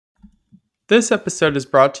This episode is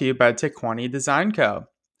brought to you by Tekwani Design Co.,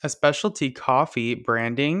 a specialty coffee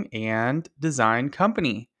branding and design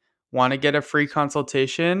company. Want to get a free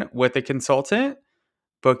consultation with a consultant?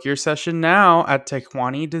 Book your session now at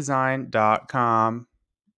tekwanidesign.com.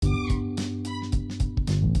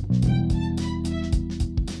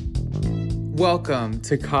 Welcome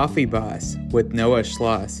to Coffee Boss with Noah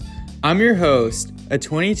Schloss. I'm your host, a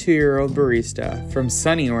 22-year-old barista from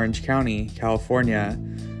sunny Orange County, California.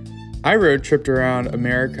 I road tripped around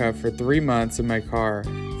America for 3 months in my car,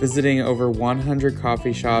 visiting over 100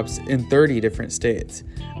 coffee shops in 30 different states.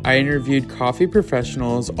 I interviewed coffee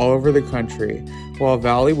professionals all over the country while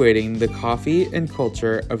evaluating the coffee and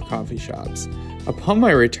culture of coffee shops. Upon my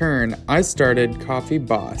return, I started Coffee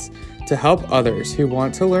Boss to help others who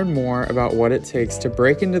want to learn more about what it takes to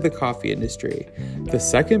break into the coffee industry, the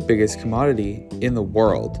second biggest commodity in the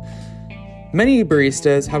world. Many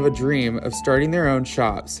baristas have a dream of starting their own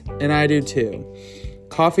shops, and I do too.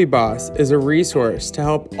 Coffee Boss is a resource to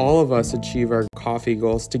help all of us achieve our coffee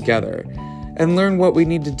goals together and learn what we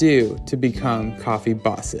need to do to become coffee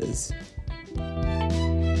bosses.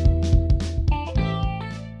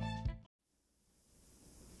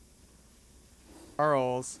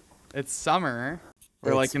 Charles, it's summer.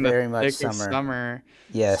 We're like in the very much thick of summer.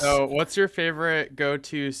 Yes. So, what's your favorite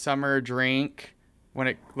go-to summer drink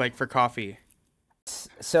for coffee?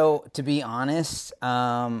 So to be honest,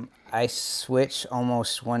 I switch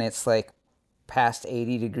almost when it's like past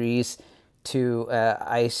 80 degrees to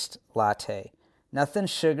iced latte. Nothing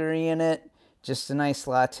sugary in it, just a nice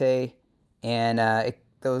latte, and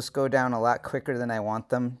those go down a lot quicker than I want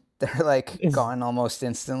them. They're like gone almost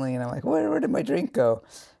instantly, and I'm like, where did my drink go?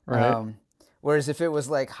 Right. Whereas if it was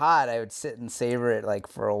like hot, I would sit and savor it like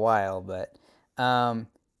for a while. But and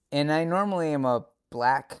I normally am a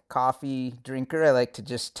black coffee drinker. I like to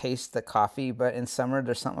just taste the coffee, but in summer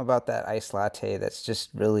there's something about that iced latte that's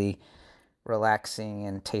just really relaxing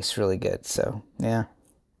and tastes really good. So yeah.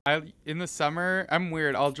 In the summer, I'm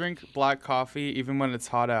weird. I'll drink black coffee even when it's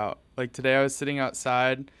hot out. Like today I was sitting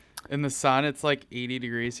outside in the sun. It's like 80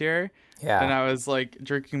 degrees here. Yeah. And I was like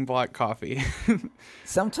drinking black coffee.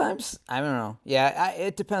 Sometimes, I don't know. Yeah,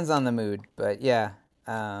 it depends on the mood, but yeah.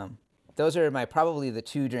 Those are probably the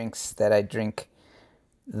two drinks that I drink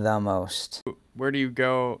the most. Where do you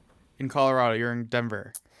go in Colorado? You're in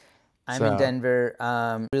Denver. I'm in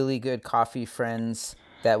Denver. Really good coffee friends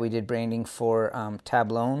that we did branding for,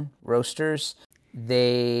 Tablone Roasters.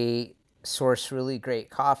 They source really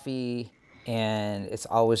great coffee, and it's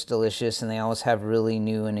always delicious, and they always have really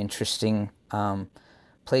new and interesting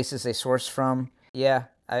places they source from. Yeah,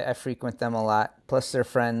 I frequent them a lot. Plus they're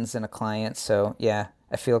friends and a client, so yeah,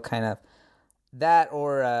 I feel kind of that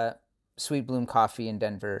or Sweet Bloom Coffee in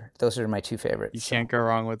Denver. Those are my two favorites. You can't go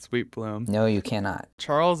wrong with Sweet Bloom. No, you cannot.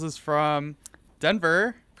 Charles is from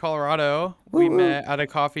Denver, Colorado. We met at a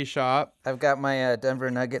coffee shop. I've got my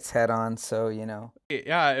Denver Nuggets hat on, so you know.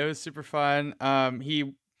 Yeah, it was super fun.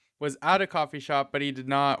 He was at a coffee shop, but he did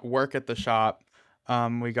not work at the shop.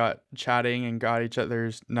 We got chatting and got each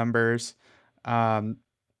other's numbers. And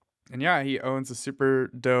yeah, he owns a super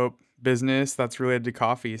dope business that's related to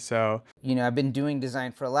coffee. So, you know, I've been doing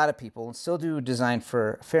design for a lot of people and still do design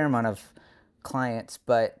for a fair amount of clients,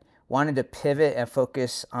 but wanted to pivot and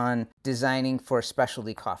focus on designing for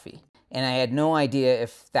specialty coffee. And I had no idea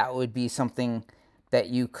if that would be something that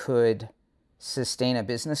you could sustain a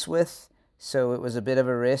business with. So it was a bit of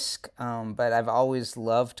a risk, but I've always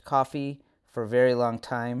loved coffee for a very long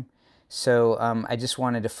time. So I just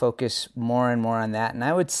wanted to focus more and more on that. And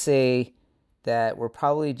I would say that we're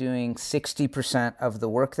probably doing 60% of the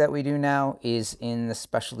work that we do now is in the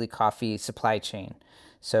specialty coffee supply chain.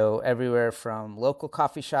 So everywhere from local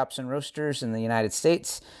coffee shops and roasters in the United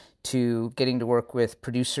States to getting to work with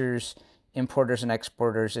producers, importers, and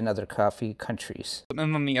exporters in other coffee countries.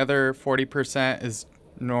 And then the other 40% is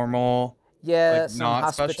normal, yeah, like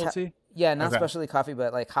not specialty? Yeah, not specialty coffee,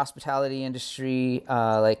 but like hospitality industry.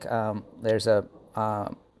 There's a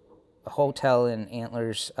hotel in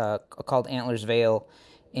Antlers called Antlers Vale,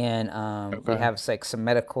 and they have like some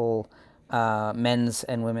medical men's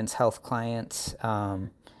and women's health clients, and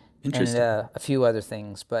a few other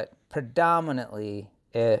things, but predominantly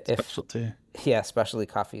specialty. Yeah, specialty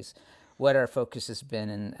coffees. What our focus has been,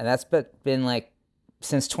 and that's been like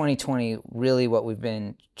since 2020, really what we've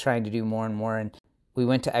been trying to do more and more. And we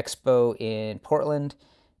went to Expo in Portland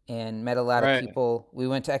and met a lot of people. We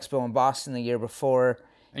went to Expo in Boston the year before.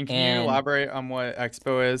 And can you elaborate on what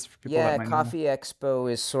Expo is for people that might Coffee know? Expo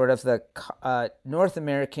is sort of the North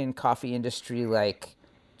American coffee industry like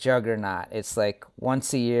juggernaut. It's like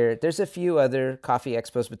once a year. There's a few other coffee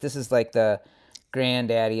expos, but this is like the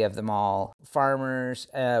granddaddy of them all. Farmers,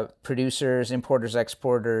 producers, importers,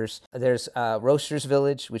 exporters. There's Roasters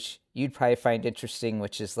Village, which you'd probably find interesting,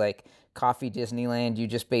 which is like coffee Disneyland. You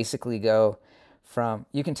just basically go from,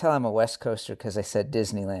 you can tell I'm a West Coaster because I said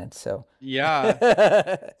Disneyland. So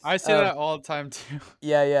Yeah, I say that all the time too.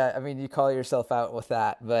 yeah. I mean, you call yourself out with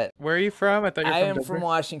that, but Where are you from? I thought you're I from am Denver. from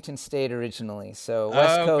Washington State originally, so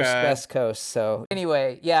West Coast, Okay. Best Coast. So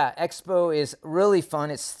anyway, yeah, Expo is really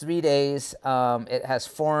fun. It's 3 days. It has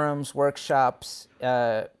forums, workshops,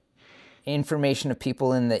 information of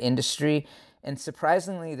people in the industry, and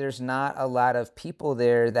surprisingly, there's not a lot of people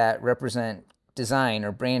there that represent design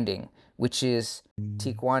or branding, which is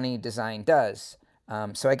Tekwani Design does.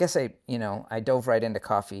 So I guess I dove right into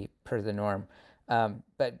coffee per the norm.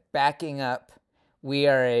 But backing up, we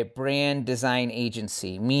are a brand design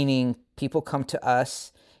agency, meaning people come to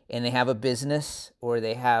us and they have a business, or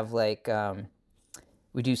they have like,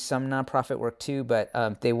 we do some nonprofit work too, but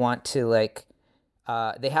they want to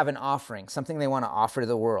they have an offering, something they want to offer to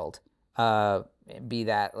the world, be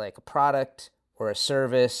that like a product or a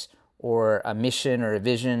service or a mission or a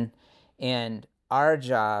vision. And our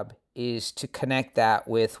job is to connect that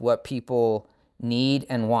with what people need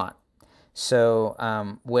and want.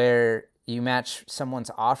 So where you match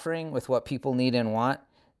someone's offering with what people need and want,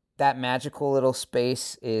 that magical little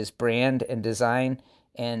space is brand and design.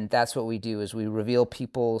 And that's what we do, is we reveal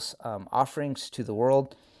people's offerings to the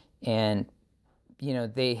world. And,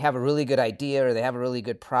 they have a really good idea or they have a really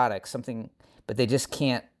good product, something, but they just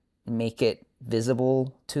can't make it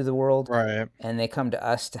visible to the world. Right. And they come to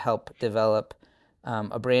us to help develop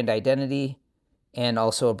a brand identity and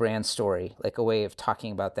also a brand story, like a way of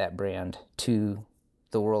talking about that brand to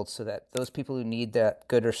the world so that those people who need that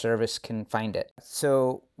good or service can find it.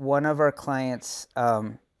 So one of our clients,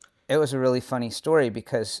 it was a really funny story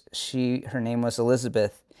because her name was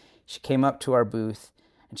Elizabeth. She came up to our booth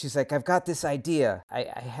and she's like, I've got this idea. I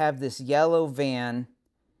have this yellow van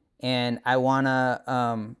and I want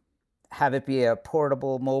to have it be a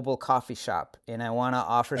portable mobile coffee shop. And I want to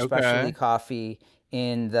offer specialty coffee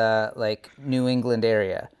in the New England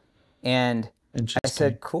area. And I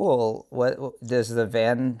said, cool. What does the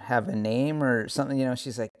van have a name or something?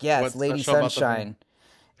 She's like, yeah, it's Lady Sunshine.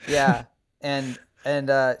 Yeah. And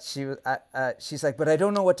she's like, but I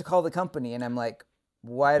don't know what to call the company. And I'm like,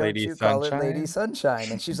 why don't you call it Lady Sunshine?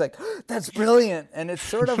 And she's like, that's brilliant. And it's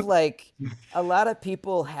sort of like a lot of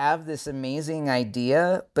people have this amazing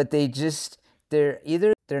idea, but they're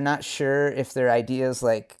not sure if their idea is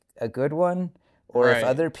like a good one or if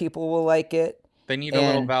other people will like it. They need a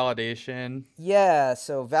little validation. Yeah,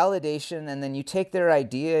 so validation, and then you take their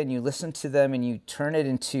idea and you listen to them and you turn it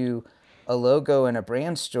into a logo and a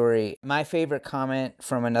brand story. My favorite comment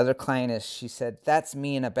from another client is, she said, that's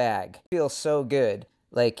me in a bag. It feels so good,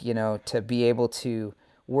 to be able to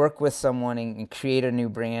work with someone and create a new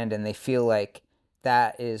brand, and they feel like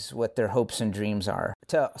that is what their hopes and dreams are.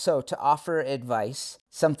 So to offer advice,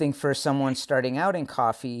 something for someone starting out in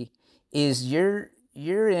coffee is you're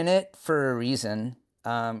in it for a reason.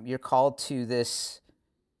 You're called to this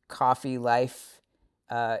coffee life,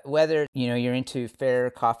 whether you're into fair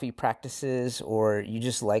coffee practices or you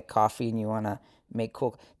just like coffee and you want to make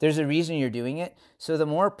cool. There's a reason you're doing it. So the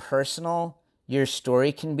more personal your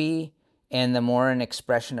story can be, and the more an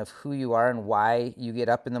expression of who you are and why you get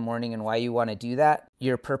up in the morning and why you want to do that,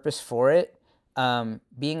 your purpose for it,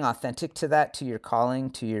 being authentic to that, to your calling,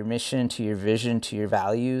 to your mission, to your vision, to your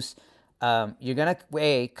values. You're going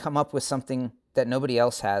to come up with something that nobody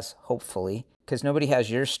else has, hopefully, because nobody has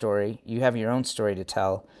your story. You have your own story to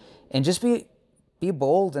tell. And just be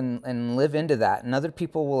bold and live into that, and other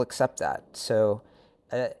people will accept that. So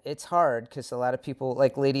it's hard because a lot of people,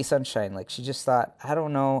 like Lady Sunshine, she just thought, I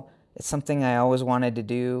don't know, it's something I always wanted to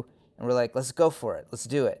do. And we're like, let's go for it. Let's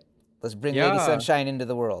do it. Let's bring Lady Sunshine into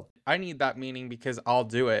the world. I need that meaning because I'll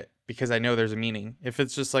do it because I know there's a meaning. If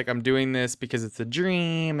it's just like I'm doing this because it's a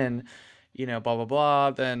dream and blah, blah,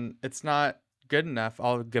 blah, then it's not good enough.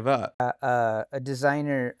 I'll give up. A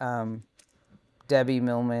designer, Debbie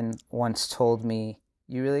Millman, once told me,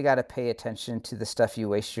 you really got to pay attention to the stuff you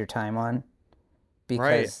waste your time on,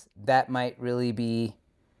 because that might really be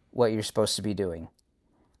what you're supposed to be doing.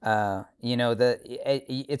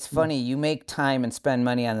 It's funny, you make time and spend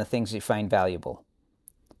money on the things you find valuable.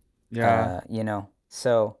 Yeah.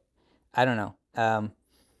 So I don't know.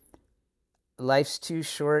 Life's too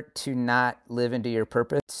short to not live into your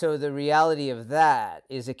purpose. So the reality of that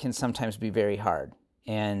is it can sometimes be very hard,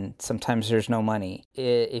 and sometimes there's no money.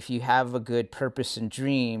 If you have a good purpose and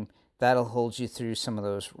dream, that'll hold you through some of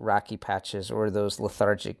those rocky patches or those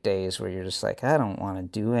lethargic days where you're just like, I don't want to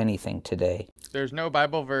do anything today. There's no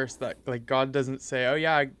Bible verse that like God doesn't say, "Oh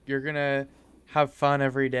yeah, you're going to have fun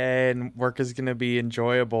every day and work is going to be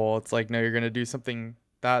enjoyable." It's like, no, you're going to do something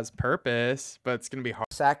that has purpose, but it's going to be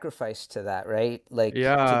hard. Sacrifice to that, right? Like to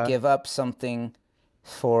Yeah. give up something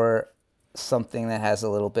for something that has a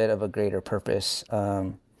little bit of a greater purpose.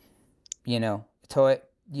 You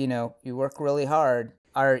know, you work really hard.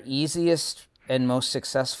 Our easiest and most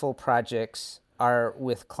successful projects are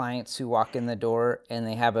with clients who walk in the door and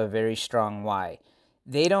they have a very strong why.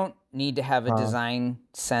 They don't need to have a design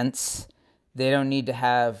sense. They don't need to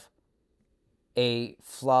have a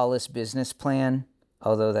flawless business plan,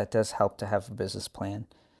 although that does help to have a business plan.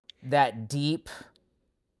 That deep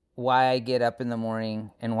why I get up in the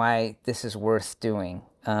morning and why this is worth doing.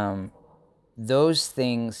 Those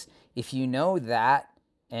things, if you know that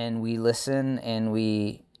and we listen and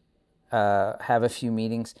we have a few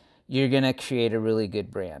meetings, you're going to create a really good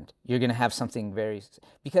brand. You're going to have something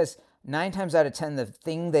because 9 times out of 10, the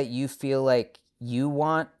thing that you feel like you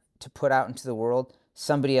want to put out into the world,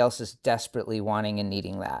 somebody else is desperately wanting and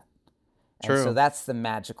needing that. True. And so that's the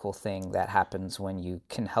magical thing that happens when you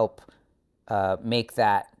can help make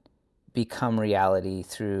that become reality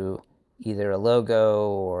through either a logo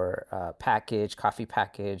or a package, coffee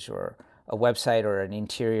package, or a website or an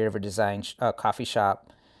interior of a design coffee shop.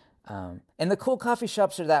 And the cool coffee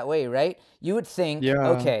shops are that way, right? You would think,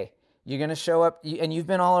 okay, you're going to show up, and you've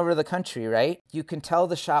been all over the country, right? You can tell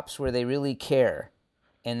the shops where they really care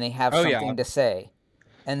and they have something to say.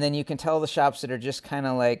 And then you can tell the shops that are just kind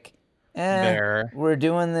of like, we're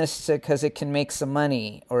doing this because it can make some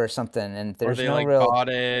money or something. And there's or they no like real bought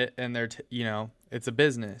it and they're, it's a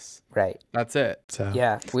business. Right. That's it. So.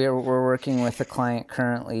 Yeah, we're working with a client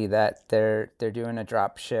currently that they're doing a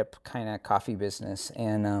drop ship kind of coffee business,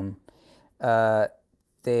 and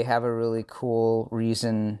they have a really cool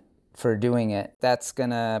reason for doing it. That's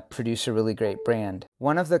gonna produce a really great brand.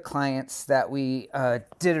 One of the clients that we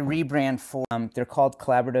did a rebrand for, they're called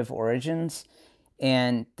Collaborative Origins,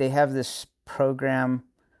 and they have this program.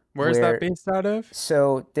 Where's that based out of?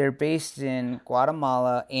 So they're based in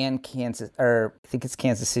Guatemala and Kansas, or I think it's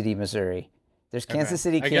Kansas City, Missouri. There's Kansas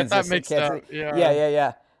City, Kansas. I get that mixed up.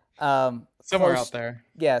 Yeah. Somewhere out there.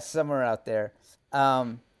 Yeah, somewhere out there.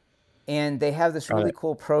 And they have this really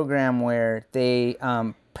cool program where they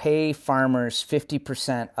pay farmers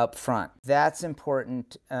 50% up front. That's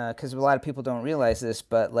important because a lot of people don't realize this,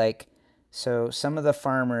 but so some of the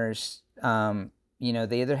farmers,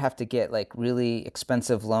 they either have to get like really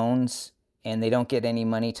expensive loans and they don't get any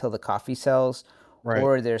money till the coffee sells,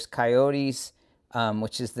 or there's coyotes,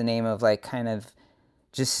 which is the name of like kind of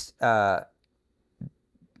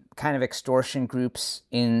extortion groups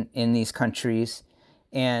in these countries.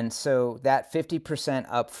 And so that 50%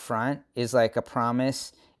 up front is like a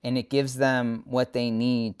promise, and it gives them what they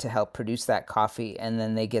need to help produce that coffee, and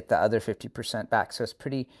then they get the other 50% back. So it's a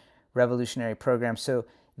pretty revolutionary program. So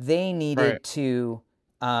they needed to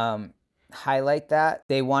highlight that.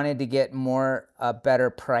 They wanted to get a better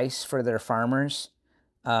price for their farmers.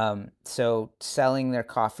 So selling their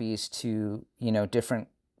coffees to, different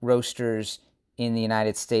roasters in the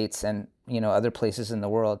United States and, other places in the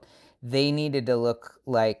world, they needed to look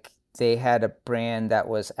like they had a brand that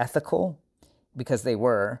was ethical, because they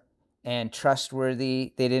were, and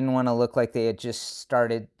trustworthy. They didn't want to look like they had just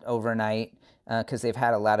started overnight, because they've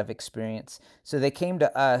had a lot of experience. So they came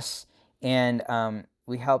to us, and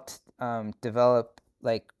we helped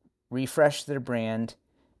refresh their brand,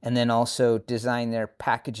 and then also design their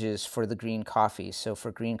packages for the green coffee. So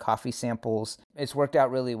for green coffee samples, it's worked out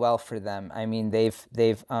really well for them. I mean, they've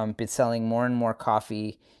been selling more and more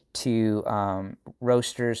coffee to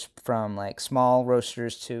roasters, from like small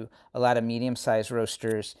roasters to a lot of medium-sized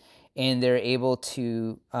roasters, and they're able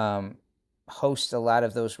to host a lot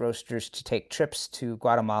of those roasters to take trips to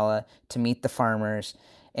Guatemala to meet the farmers.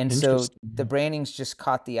 And so the branding's just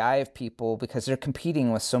caught the eye of people because they're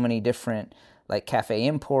competing with so many different like cafe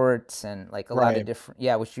imports and like a lot of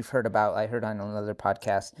different, which you've heard about. I heard on another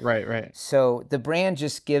podcast. Right. So the brand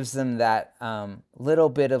just gives them that little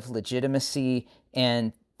bit of legitimacy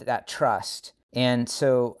and that trust. And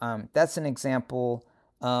so that's an example.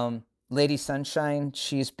 Lady Sunshine,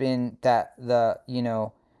 she's been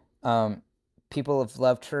people have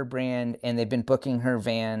loved her brand, and they've been booking her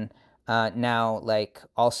van now like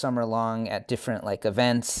all summer long at different like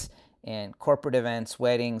events and corporate events,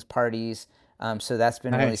 weddings, parties. So that's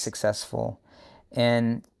been really successful.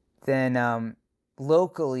 And then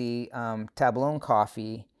locally, Tablone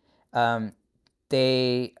Coffee, so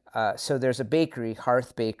there's a bakery,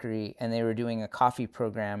 Hearth Bakery, and they were doing a coffee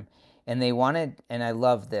program, And they wanted, and I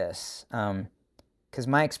love this, because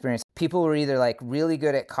my experience, people were either like really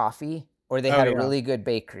good at coffee or they had a really good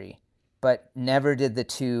bakery, but never did the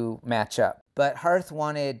two match up. But Hearth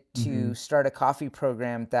wanted to start a coffee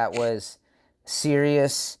program that was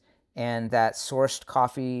serious and that sourced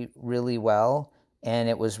coffee really well, and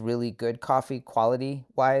it was really good coffee quality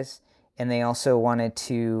wise. And they also wanted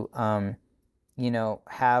to,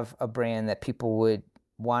 have a brand that people would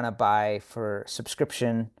want to buy for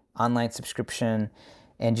subscription, online subscription,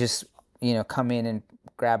 and just, come in and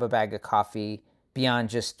grab a bag of coffee beyond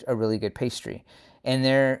just a really good pastry. And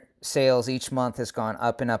their sales each month has gone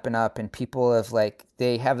up and up and up. And people have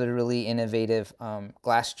they have a really innovative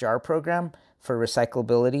glass jar program for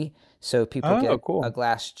recyclability. So people get a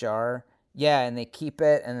glass jar. Yeah, and they keep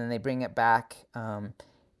it and then they bring it back.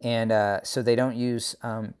 So they don't use,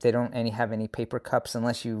 they don't have any paper cups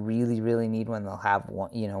unless you really, really need one. They'll have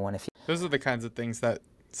one, one if you. Those are the kinds of things that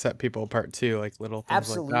set people apart too, like little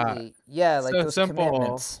things like that. Absolutely. Yeah, like So those simple.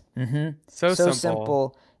 commitments. So So simple.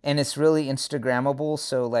 simple. And it's really Instagrammable.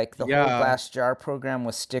 So like the whole glass jar program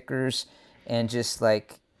with stickers and just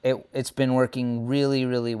it's been working really,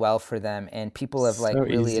 really well for them. And people have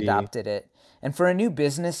really adopted it. And for a new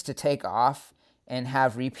business to take off and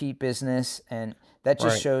have repeat business, and that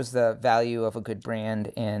just shows the value of a good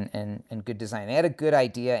brand and good design. They had a good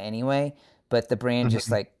idea anyway, but the brand just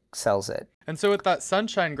sells it. And so with that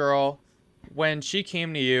Sunshine Girl, when she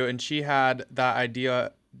came to you and she had that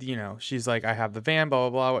idea, she's like, I have the van, blah,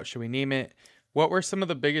 blah, blah. What should we name it? What were some of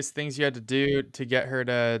the biggest things you had to do to get her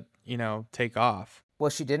to, take off? Well,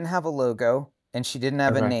 she didn't have a logo and she didn't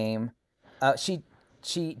have a name.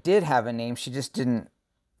 She did have a name. She just didn't.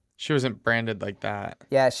 She wasn't branded like that.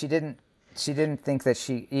 Yeah, she didn't think that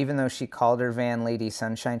even though she called her van Lady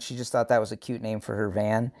Sunshine, she just thought that was a cute name for her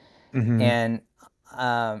van. And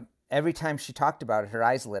every time she talked about it, her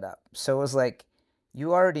eyes lit up. So it was like,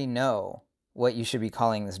 you already know what you should be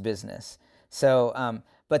calling this business. So,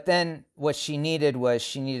 but then what she needed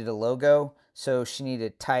a logo. So she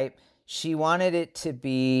needed type. She wanted it to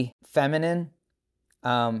be feminine,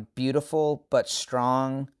 beautiful, but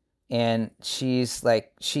strong. And she is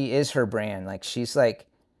her brand. She's got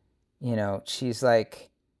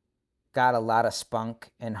a lot of spunk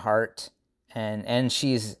and heart, and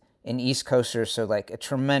she's an East Coaster, so a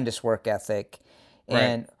tremendous work ethic.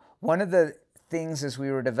 And one of the things as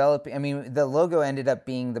we were developing, the logo ended up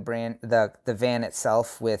being the brand, the van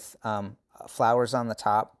itself with flowers on the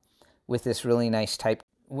top with this really nice type.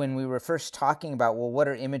 When we were first talking about, what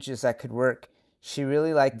are images that could work, she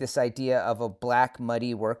really liked this idea of a black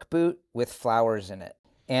muddy work boot with flowers in it.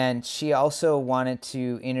 And she also wanted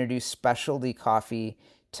to introduce specialty coffee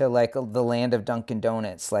to the land of Dunkin'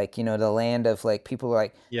 Donuts, the land of people are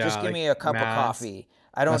just give me a cup of coffee.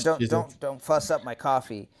 I don't fuss up my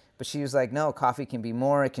coffee. But she was like, no, coffee can be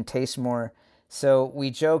more. It can taste more. So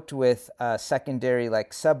we joked with a secondary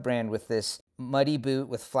sub brand with this muddy boot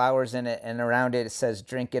with flowers in it, and around it says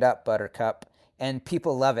 "Drink it up, Buttercup," and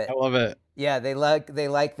people love it. I love it. Yeah, they like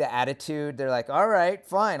the attitude. They're like, all right,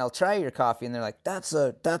 fine, I'll try your coffee, and they're like, that's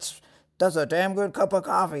a damn good cup of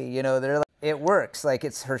coffee. They're like, it works.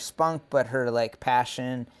 It's her spunk, but her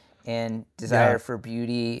passion and desire for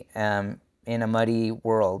beauty in a muddy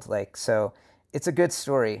world. So it's a good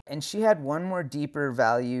story. And she had one more deeper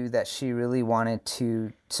value that she really wanted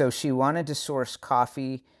to. So she wanted to source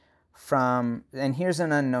coffee from, and here's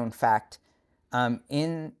an unknown fact,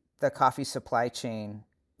 in the coffee supply chain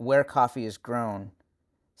where coffee is grown,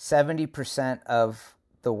 70% of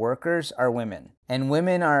the workers are women. And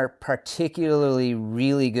women are particularly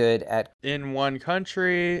really good at... In one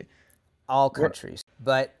country? All countries.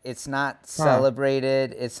 But it's not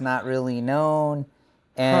celebrated. It's not really known.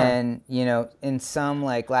 And, in some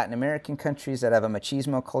Latin American countries that have a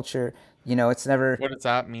machismo culture, it's never... What does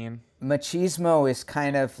that mean? Machismo is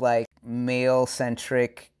kind of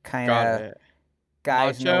male-centric, kind of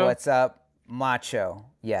guys Macho? know what's up. Macho,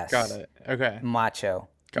 yes. Got it. Okay. Macho,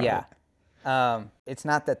 Got it. It's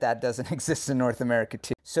not that doesn't exist in North America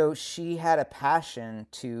too. So she had a passion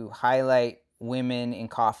to highlight women in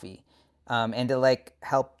coffee, and to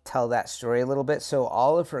help tell that story a little bit. So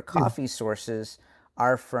all of her coffee sources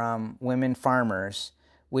are from women farmers,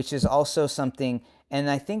 which is also something, and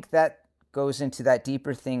I think that goes into that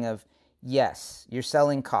deeper thing of, yes, you're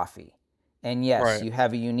selling coffee, and yes, you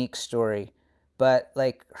have a unique story, but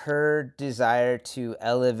her desire to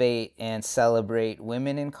elevate and celebrate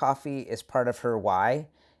women in coffee is part of her why,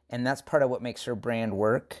 and that's part of what makes her brand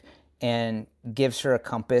work and gives her a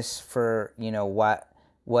compass for what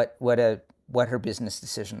her business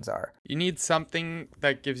decisions are. You need something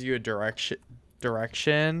that gives you a direction.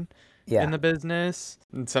 in the business,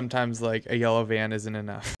 and sometimes like a yellow van isn't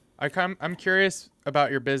enough. I'm curious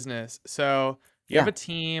about your business. So you have a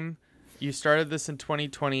team. You started this in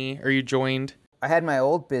 2020, or you joined? I had my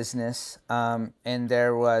old business, and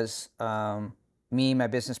there was me, my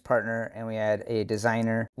business partner, and we had a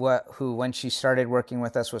designer who, when she started working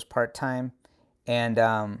with us, was part-time, and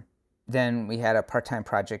then we had a part-time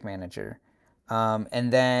project manager.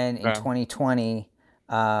 And then in 2020,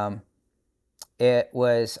 it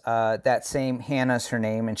was that same Hannah's her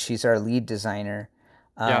name, and she's our lead designer.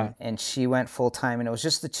 And she went full-time, and it was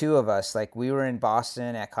just the two of us. Like, we were in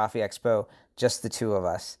Boston at Coffee Expo, just the two of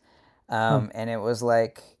us. And it was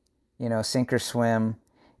like, sink or swim.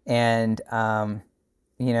 And,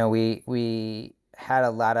 we had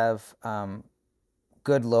a lot of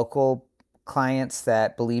good local clients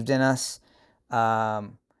that believed in us.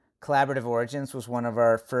 Collaborative Origins was one of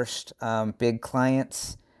our first big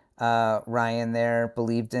clients. Ryan there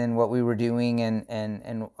believed in what we were doing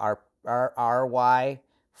and our why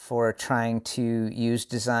for trying to use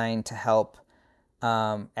design to help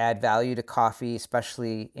add value to coffee,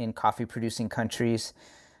 especially in coffee producing countries.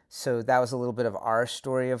 So that was a little bit of our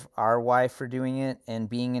story of our why for doing it and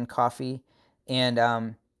being in coffee. And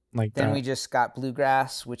then we just got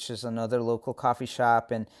Bluegrass, which is another local coffee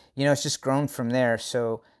shop. And, it's just grown from there.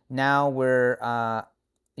 So now we're,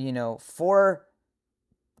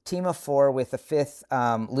 team of four with a fifth,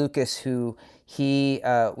 Lucas, who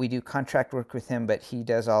we do contract work with him, but he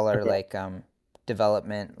does all our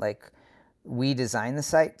development. Like, we design the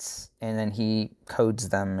sites and then he codes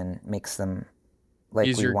them and makes them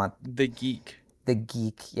like the geek. The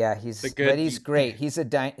geek, yeah, he's great. He's a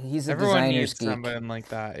Everyone designer's needs geek. Someone like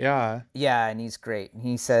that, yeah. Yeah, and he's great.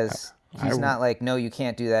 He says he's not like, no, you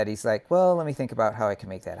can't do that. He's like, well, let me think about how I can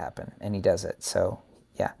make that happen, and he does it. So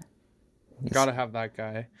yeah, gotta have that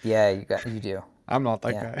guy. Yeah, you do. I'm not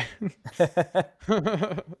that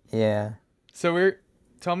guy. Yeah. So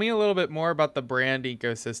tell me a little bit more about the brand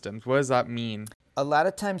ecosystems. What does that mean? A lot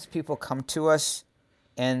of times people come to us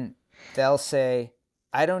and they'll say,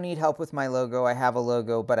 I don't need help with my logo. I have a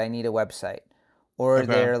logo, but I need a website. Or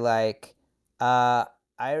they're like, I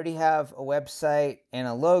already have a website and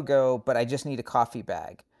a logo, but I just need a coffee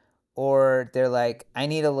bag. Or they're like, I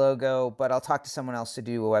need a logo, but I'll talk to someone else to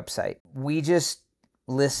do a website. We just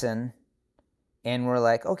listen and we're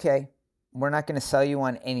like, okay, we're not going to sell you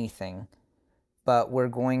on anything, but we're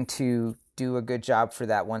going to do a good job for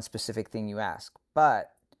that one specific thing you ask.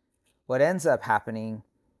 But what ends up happening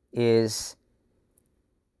is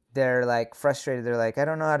they're like frustrated. They're like, I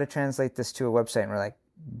don't know how to translate this to a website. And we're like,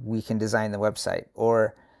 we can design the website.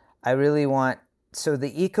 Or so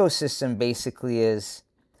the ecosystem basically is,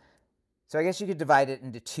 so I guess you could divide it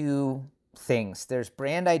into two things. There's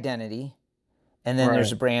brand identity, and then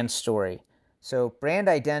there's a brand story. So brand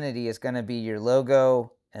identity is going to be your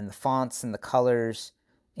logo and the fonts and the colors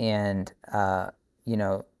and,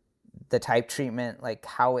 the type treatment, like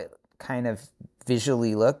how it kind of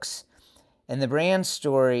visually looks. And the brand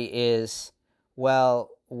story is, well,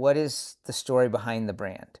 what is the story behind the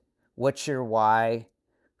brand? What's your why?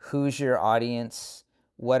 Who's your audience?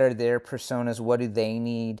 What are their personas? What do they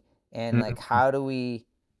need? And like, how do we?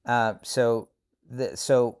 So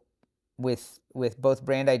with both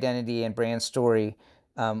brand identity and brand story,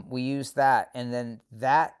 we use that, and then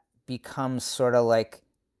that becomes sort of like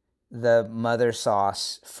the mother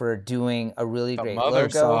sauce for doing a really great logo.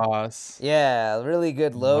 Sauce. Yeah, a really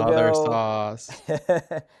good logo. Mother sauce.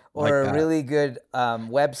 Or a really good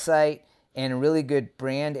website and a really good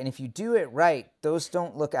brand. And if you do it right, those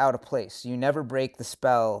don't look out of place. You never break the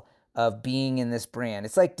spell of being in this brand.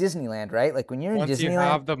 It's like Disneyland, right? Like when you're in Disneyland. Once you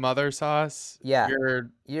have the mother sauce, you're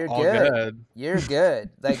all good. You're good.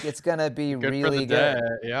 Like it's going to be really good.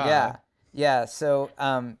 Yeah. Yeah. So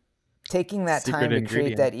taking that time to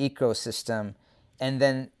create that ecosystem and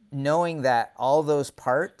then knowing that all those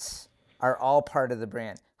parts are all part of the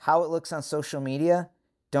brand. How it looks on social media,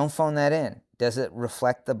 don't phone that in. Does it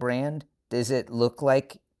reflect the brand? Does it look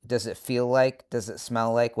like? Does it feel like? Does it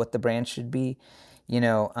smell like what the brand should be?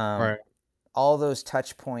 All those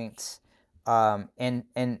touch points. And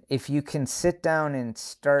if you can sit down and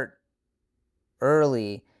start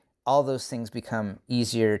early, all those things become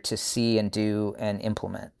easier to see and do and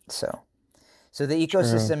implement. So the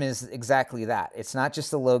ecosystem is exactly that. It's not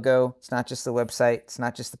just the logo. It's not just the website. It's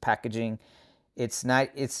not just the packaging. It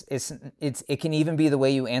can even be the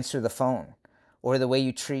way you answer the phone or the way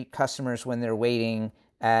you treat customers when they're waiting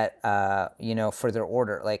at, for their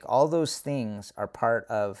order. Like all those things are part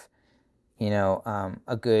of,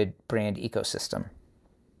 a good brand ecosystem.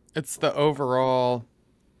 It's the overall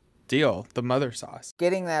deal, the mother sauce.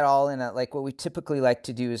 Getting that all in like what we typically like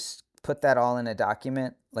to do is put that all in a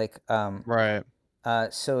document, like Right.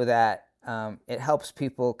 so that it helps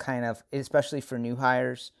people kind of, especially for new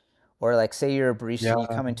hires, or like say you're a barista and you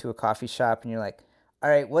Yeah. come into a coffee shop and you're like, all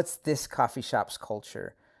right, what's this coffee shop's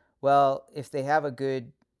culture? Well, if they have a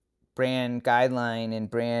good brand guideline and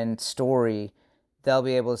brand story, they'll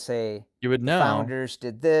be able to say, You would the know. founders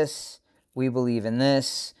did this, we believe in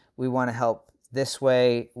this, we want to help this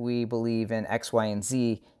way, we believe in X, Y, and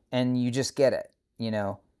Z, and you just get it, you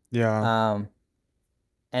know. Yeah. Um,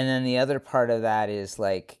 and then the other part of that is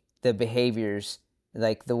like the behaviors,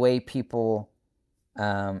 like the way people,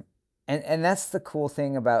 and that's the cool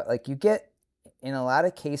thing about, like, you get, in a lot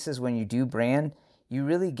of cases when you do brand, you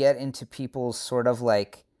really get into people's sort of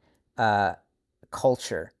like uh,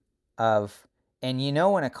 culture of, and you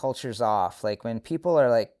know when a culture's off, like when people are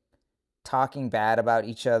like talking bad about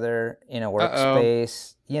each other in a Uh-oh.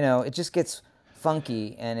 workspace, you know, it just gets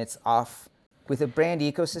funky and it's off. With a brand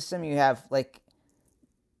ecosystem, you have like,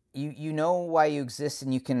 you know why you exist,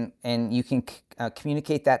 and you can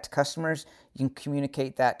communicate that to customers, you can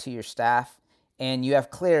communicate that to your staff, and you have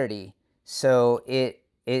clarity. So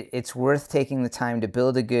it's worth taking the time to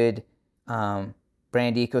build a good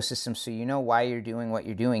brand ecosystem, so you know why you're doing what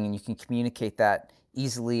you're doing, and you can communicate that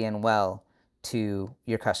easily and well to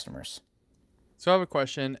your customers. So I have a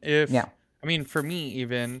question. Yeah. I mean, for me,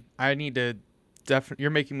 even, I need to definitely, you're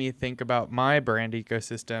making me think about my brand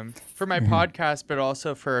ecosystem for my podcast, but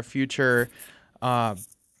also for a future, uh,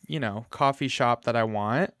 coffee shop that I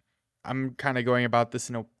want. I'm kind of going about this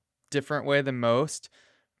in a different way than most.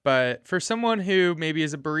 But for someone who maybe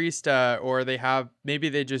is a barista, or maybe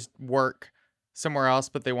they just work somewhere else,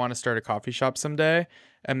 but they want to start a coffee shop someday,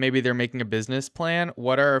 and maybe they're making a business plan,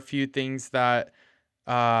 what are a few things that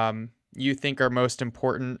you think are most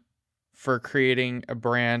important for creating a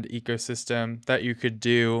brand ecosystem that you could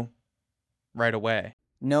do right away?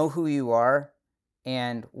 Know who you are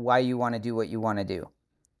and why you want to do what you want to do.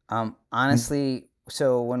 Honestly,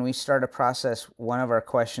 so when we start a process, one of our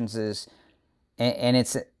questions is, and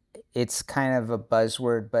it's kind of a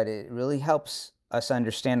buzzword, but it really helps us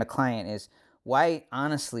understand a client, is why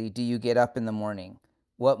honestly do you get up in the morning?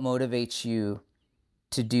 What motivates you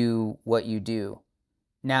to do what you do?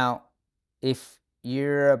 Now, if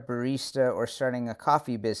you're a barista or starting a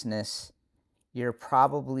coffee business, you're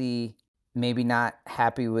probably maybe not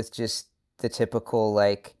happy with just the typical,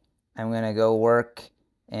 like, I'm going to go work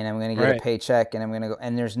and I'm going to get a Right. paycheck and I'm going to go,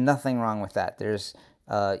 and there's nothing wrong with that. There's,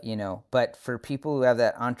 but for people who have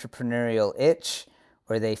that entrepreneurial itch,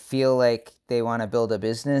 or they feel like they want to build a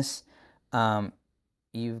business,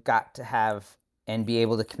 you've got to have and be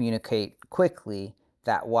able to communicate quickly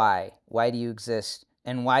that why. Why do you exist?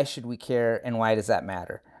 And why should we care? And why does that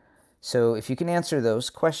matter? So if you can answer those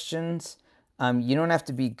questions, you don't have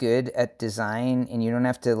to be good at design, and you don't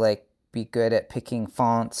have to like be good at picking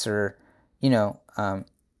fonts, or, and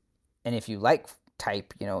if you like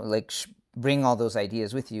type, like bring all those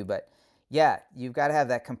ideas with you. But yeah, you've got to have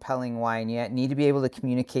that compelling why, and you need to be able to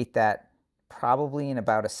communicate that probably in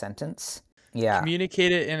about a sentence. Yeah.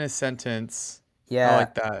 Communicate it in a sentence. I Yeah.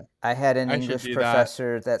 like that. I had an I should English do that.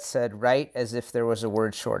 professor that said, write as if there was a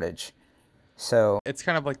word shortage. So, It's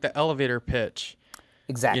kind of like the elevator pitch, you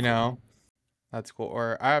exactly. know? That's cool.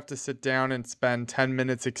 Or I have to sit down and spend 10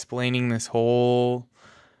 minutes explaining this whole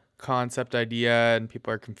concept idea, and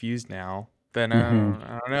people are confused now. Then Hmm.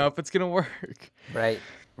 I don't know if it's going to work. Right.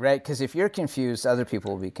 Right. Because if you're confused, other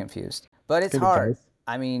people will be confused. But it's Good hard. advice.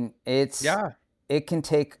 I mean, Yeah. it can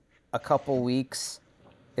take a couple weeks,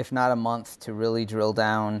 if not a month, to really drill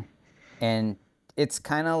down. And it's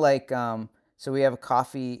kind of like, so we have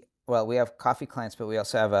we have coffee clients, but we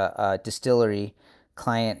also have a distillery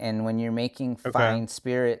client. And when you're making Okay. fine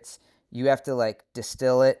spirits, you have to like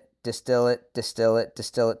distill it, distill it, distill it,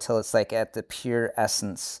 distill it till it's like at the pure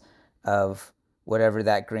essence of whatever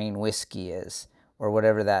that grain whiskey is, or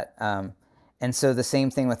whatever that. And so the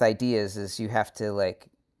same thing with ideas is, you have to like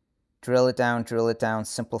drill it down,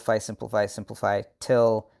 simplify, simplify, simplify,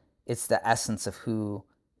 till it's the essence of who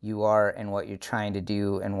you are and what you're trying to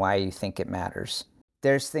do and why you think it matters.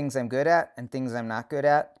 There's things I'm good at and things I'm not good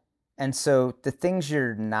at. And so the things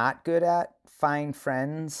you're not good at, find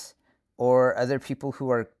friends or other people who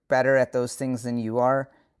are better at those things than you are,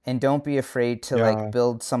 and don't be afraid to like Yeah.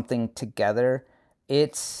 build something together.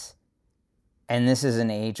 It's And this is an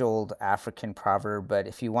age-old African proverb, but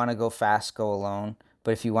if you want to go fast, go alone.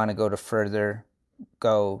 But if you want to go to further,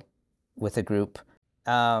 go with a group.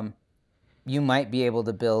 Um, you might be able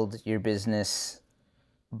to build your business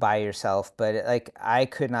by yourself, but like I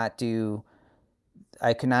could not have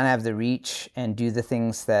the reach and do the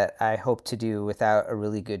things that I hope to do without a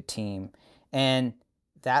really good team. And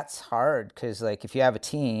that's hard because, like, if you have a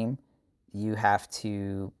team, you have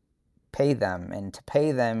to pay them, and to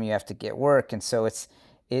pay them, you have to get work. And so it's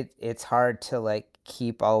hard to, like,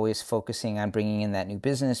 keep always focusing on bringing in that new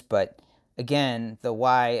business. But again, the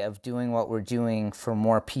why of doing what we're doing for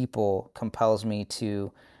more people compels me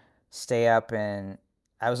to stay up. And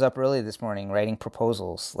I was up early this morning writing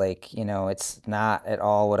proposals. Like, it's not at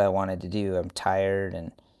all what I wanted to do. I'm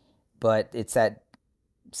tired, but it's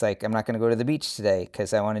like, I'm not going to go to the beach today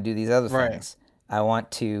because I want to do these other things. I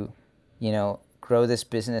want to, grow this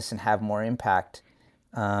business and have more impact.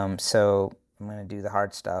 So I'm going to do the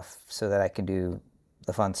hard stuff so that I can do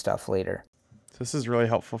the fun stuff later. This is really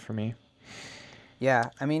helpful for me. Yeah.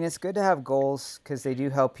 I mean, it's good to have goals because they do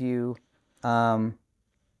help you. Yeah.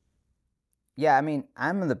 I mean,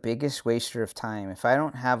 I'm the biggest waster of time. If I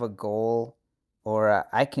don't have a goal, or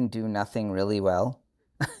I can do nothing really well.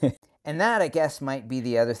 And that, I guess, might be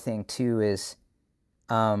the other thing too, is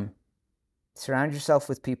surround yourself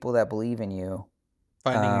with people that believe in you.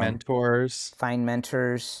 Finding mentors. Find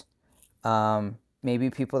mentors. Maybe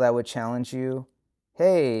people that would challenge you.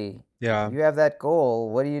 Hey, you have that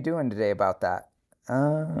goal. What are you doing today about that?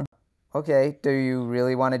 Okay. Do you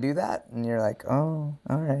really want to do that? And you're like, oh,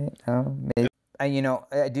 all right. Maybe.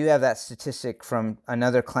 I do have that statistic from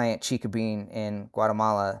another client, Chica Bean in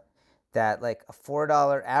Guatemala, that like a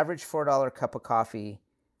average $4 cup of coffee,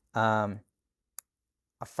 a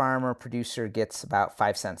farmer producer gets about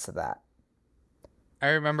 5 cents of that. I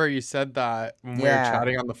remember you said that when we were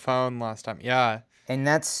chatting on the phone last time. Yeah. And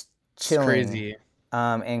that's chilling. It's crazy.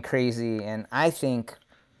 And crazy. And I think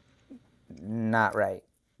not right.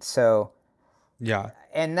 So, yeah.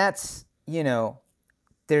 And that's,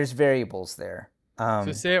 there's variables there.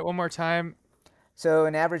 So say it one more time. So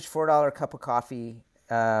an average $4 cup of coffee,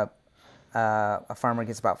 a farmer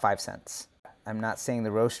gets about 5 cents. I'm not saying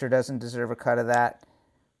the roaster doesn't deserve a cut of that,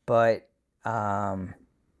 but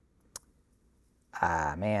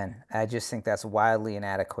man, I just think that's wildly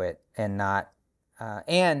inadequate and not.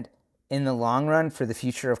 And in the long run, for the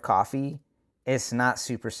future of coffee, it's not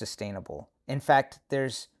super sustainable. In fact,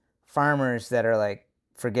 there's farmers that are like,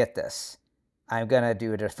 forget this. I'm gonna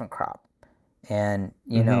do a different crop, and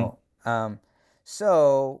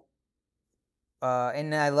so.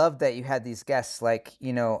 And I love that you had these guests like,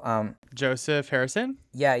 Joseph Harrison.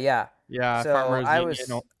 Yeah.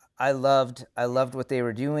 So I loved what they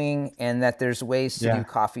were doing, and that there's ways to do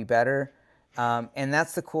coffee better. And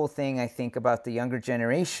that's the cool thing, I think, about the younger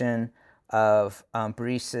generation of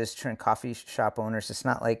baristas turned coffee shop owners. It's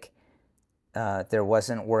not like there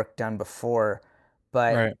wasn't work done before,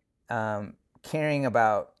 but caring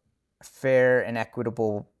about fair and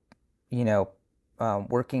equitable,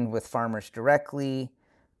 working with farmers directly,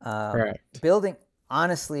 building,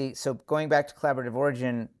 honestly, so going back to Collaborative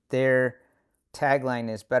Origin, their tagline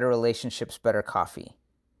is better relationships, better coffee.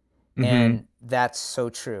 Mm-hmm. And that's so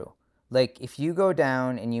true. Like, if you go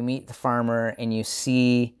down and you meet the farmer and you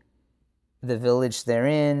see the village they're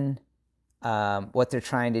in, what they're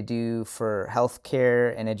trying to do for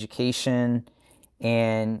healthcare and education,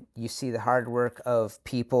 and you see the hard work of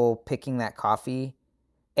people picking that coffee,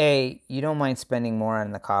 A, you don't mind spending more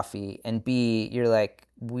on the coffee, and B, you're like,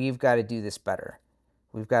 we've got to do this better.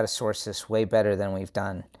 We've got to source this way better than we've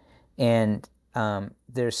done. And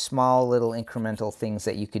there's small little incremental things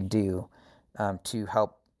that you could do to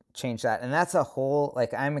help change that. And that's a whole,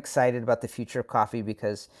 like, I'm excited about the future of coffee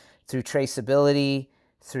because through traceability,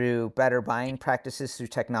 through better buying practices, through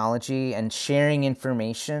technology and sharing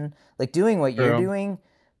information, like doing what you're doing,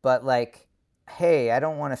 but like, hey, I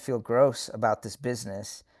don't want to feel gross about this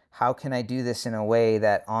business. How can I do this in a way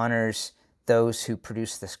that honors those who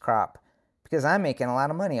produce this crop? Because I'm making a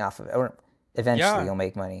lot of money off of it, or eventually you'll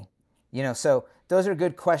make money. So those are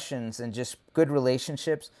good questions and just good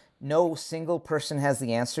relationships. No single person has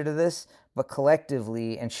the answer to this, but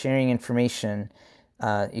collectively and sharing information,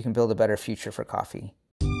 you can build a better future for coffee.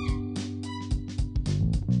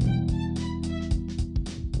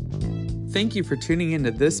 Thank you for tuning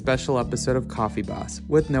into this special episode of Coffee Boss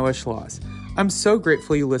with Noah Schloss. I'm so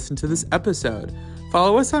grateful you listened to this episode.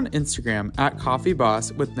 Follow us on Instagram at Coffee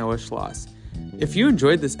Boss with Noah Schloss. If you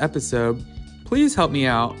enjoyed this episode, please help me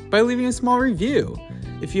out by leaving a small review.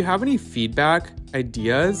 If you have any feedback,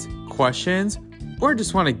 ideas, questions, or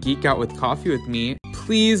just want to geek out with coffee with me,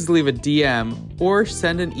 please leave a DM or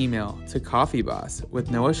send an email to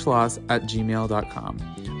coffeebosswithnoahschloss@gmail.com.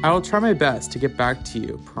 I will try my best to get back to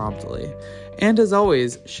you promptly. And as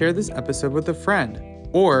always, share this episode with a friend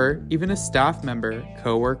or even a staff member,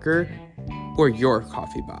 coworker, or your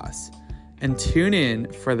coffee boss. And tune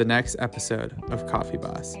in for the next episode of Coffee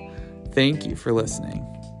Boss. Thank you for listening.